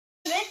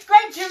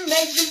to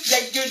make you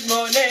say good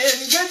morning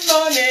to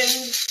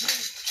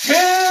you.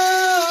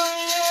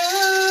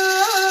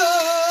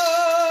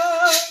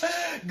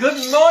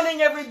 Good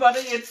morning, everybody.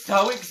 It's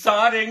so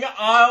exciting.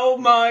 Oh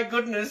my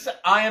goodness.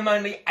 I am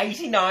only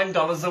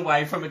 $89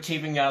 away from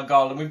achieving our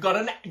goal, and we've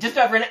got just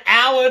over an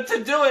hour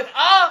to do it.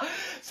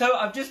 So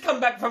I've just come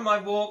back from my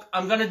walk.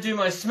 I'm going to do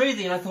my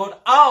smoothie, and I thought,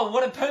 oh,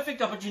 what a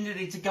perfect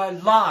opportunity to go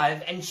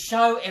live and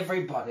show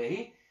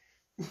everybody.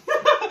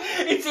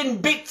 It's in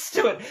bits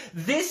to it.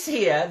 This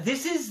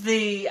is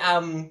the,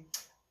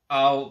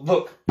 oh,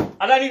 look,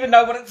 I don't even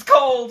know what it's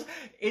called.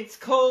 It's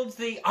called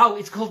the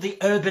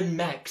Urban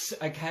Max,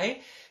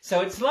 okay?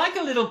 So it's like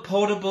a little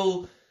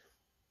portable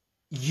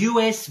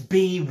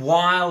USB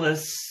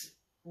wireless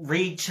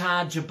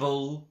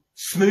rechargeable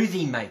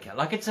smoothie maker.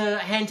 Like it's a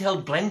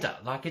handheld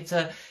blender. Like it's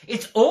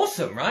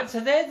awesome, right? So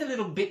they're the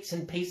little bits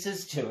and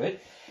pieces to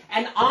it.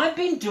 And I've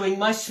been doing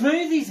my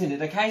smoothies in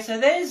it, okay? So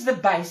there's the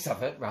base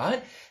of it,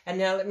 right? And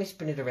now let me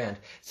spin it around.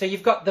 So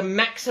you've got the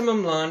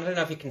maximum line. I don't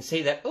know if you can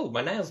see that. Oh,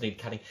 my nails need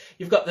cutting.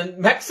 You've got the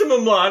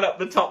maximum line up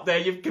the top there.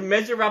 You can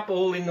measure up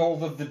all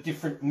of the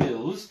different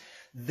mils.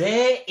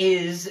 There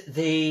is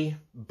the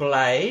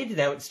blade.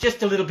 Now, it's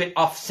just a little bit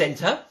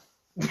off-centre.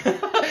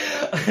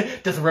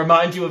 Doesn't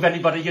remind you of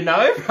anybody you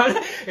know, right?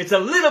 It's a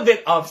little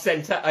bit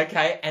off-centre,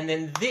 okay? And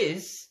then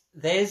there's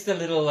the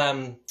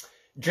little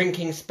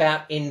drinking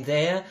spout in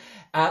there.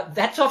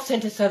 That's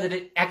off-centre so that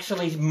it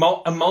actually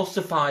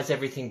emulsifies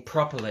everything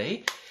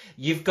properly.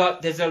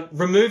 There's a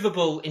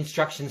removable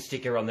instruction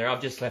sticker on there.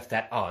 I've just left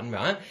that on,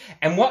 right?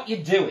 And what you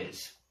do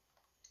is,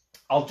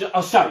 I'll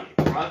show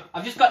you, right?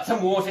 I've just got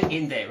some water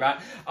in there, right?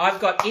 I've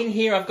got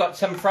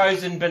some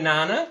frozen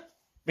banana,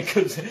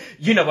 because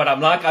you know what I'm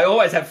like. I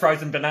always have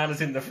frozen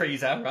bananas in the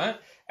freezer, right?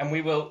 And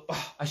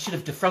I should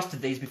have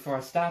defrosted these before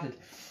I started.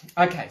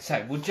 Okay,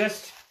 so we'll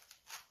just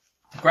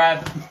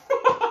grab...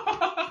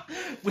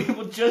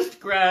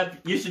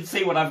 you should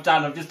see what I've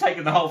done. I've just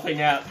taken the whole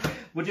thing out.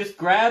 We'll just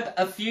grab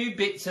a few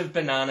bits of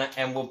banana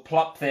and we'll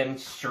plop them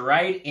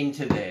straight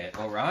into there,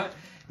 all right?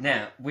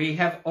 Now, we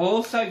have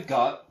also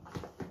got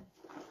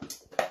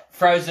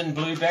frozen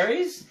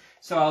blueberries.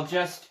 So I'll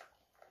just...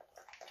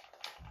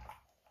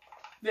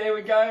 There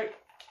we go.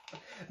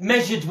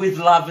 Measured with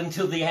love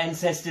until the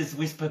ancestors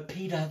whisper,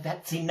 Peter,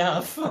 that's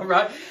enough, all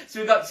right? So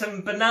we've got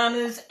some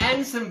bananas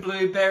and some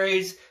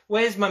blueberries.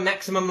 Where's my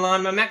maximum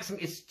line? My maximum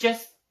is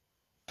just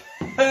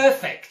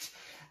perfect.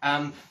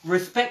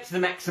 Respect the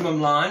maximum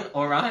line,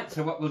 all right?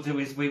 So what we'll do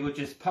is we will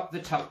just pop the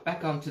top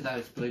back onto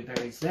those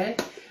blueberries there.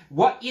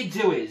 What you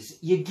do is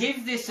you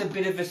give this a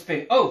bit of a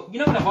spin. Oh, you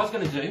know what I was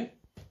going to do?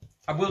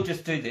 I will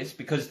just do this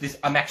because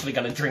I'm actually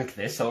going to drink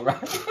this, all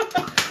right?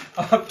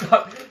 I've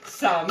got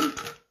some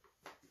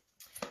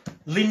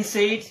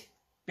linseed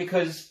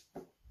because,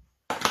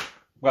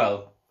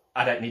 well,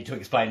 I don't need to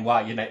explain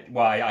why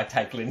I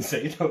take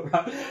linseed, all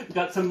right? I've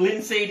got some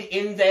linseed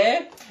in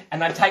there,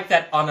 and I take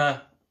that on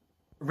a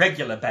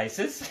regular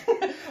basis.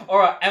 All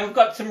right, and we've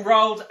got some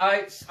rolled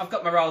oats. I've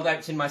got my rolled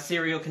oats in my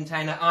cereal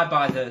container. I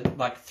buy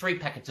 3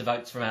 packets of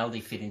oats from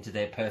Aldi, fit into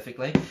there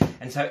perfectly.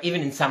 And so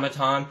even in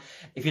summertime,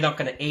 if you're not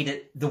going to eat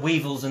it, the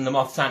weevils and the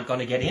moths aren't going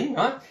to get in,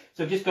 right?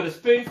 So I've just got a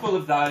spoonful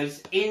of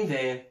those in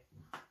there.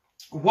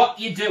 What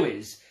you do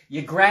is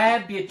you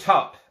grab your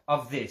top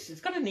of this.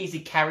 It's got an easy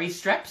carry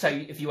strap, so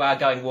if you are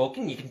going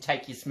walking, you can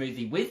take your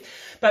smoothie with.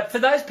 But for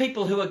those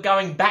people who are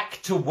going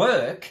back to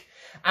work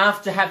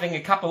after having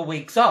a couple of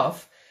weeks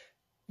off,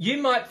 you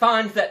might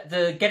find that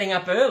the getting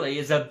up early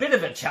is a bit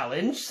of a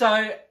challenge,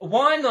 so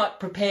why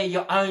not prepare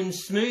your own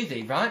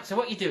smoothie, right? So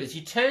what you do is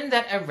you turn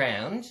that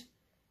around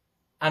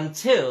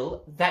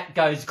until that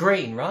goes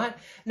green, right?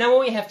 Now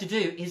all you have to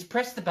do is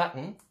press the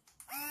button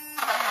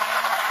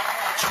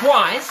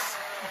twice,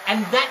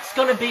 and that's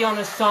going to be on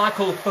a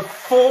cycle for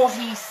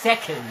 40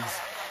 seconds.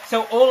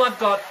 So all I've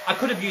got, I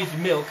could have used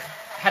milk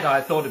had I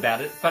thought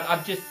about it, but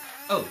I've just,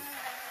 oh.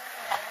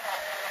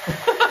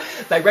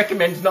 They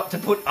recommend not to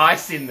put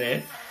ice in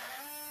there.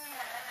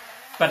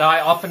 But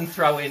I often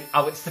throw in,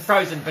 oh, it's the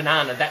frozen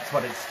banana, that's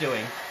what it's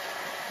doing.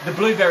 The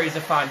blueberries are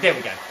fine, there we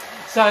go.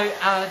 So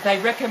they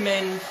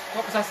recommend,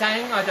 what was I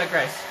saying? I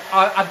digress.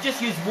 I've just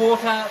used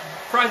water,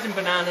 frozen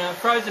banana,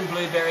 frozen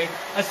blueberry,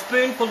 a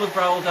spoonful of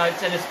rolled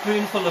oats and a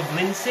spoonful of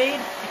linseed.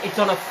 It's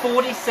on a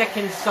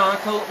 40-second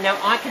cycle. Now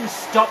I can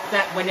stop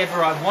that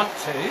whenever I want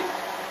to,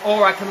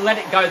 or I can let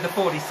it go the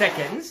 40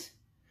 seconds.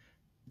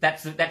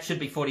 That should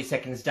be 40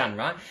 seconds done,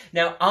 right?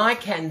 Now I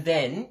can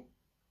then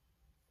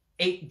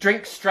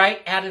drink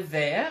straight out of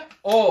there,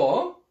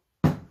 or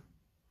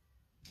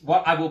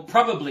what I will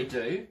probably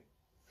do,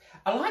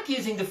 I like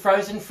using the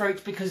frozen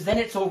fruits because then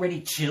it's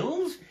already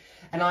chilled,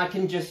 and I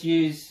can just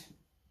use,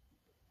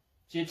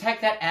 so you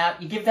take that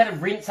out, you give that a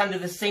rinse under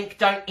the sink,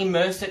 don't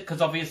immerse it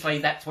because obviously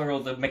that's where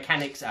all the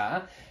mechanics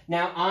are.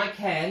 Now I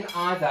can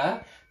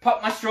either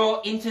pop my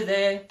straw into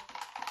there,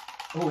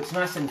 oh it's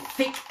nice and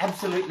thick,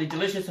 absolutely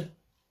delicious.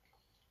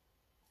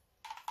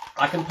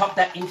 I can pop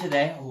that into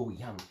there, oh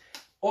yum.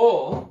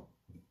 Or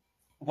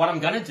what I'm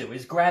going to do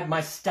is grab my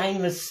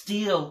stainless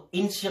steel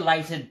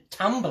insulated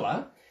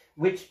tumbler,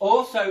 which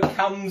also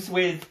comes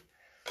with,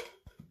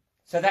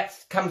 so that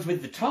comes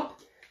with the top.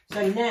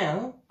 So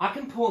now I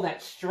can pour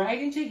that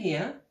straight into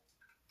here.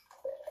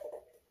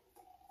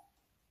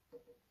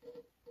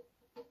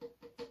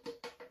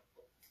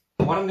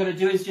 What I'm going to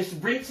do is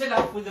just rinse it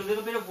up with a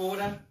little bit of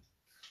water.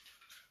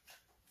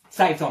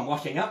 Saves on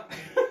washing up.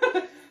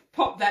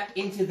 Pop that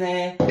into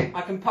there.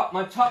 I can pop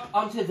my top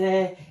onto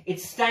there.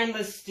 It's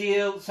stainless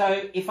steel,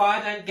 so if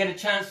I don't get a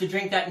chance to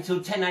drink that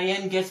until 10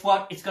 a.m, guess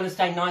what? It's going to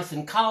stay nice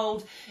and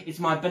cold. It's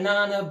my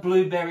banana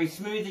blueberry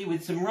smoothie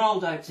with some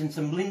rolled oats and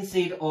some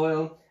linseed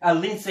oil.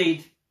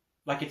 Linseed,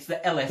 like it's the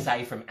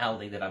LSA from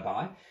Aldi that I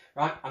buy.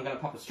 Right, I'm going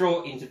to pop a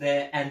straw into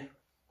there and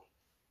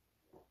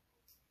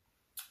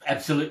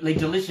absolutely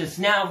delicious.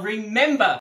 Now remember,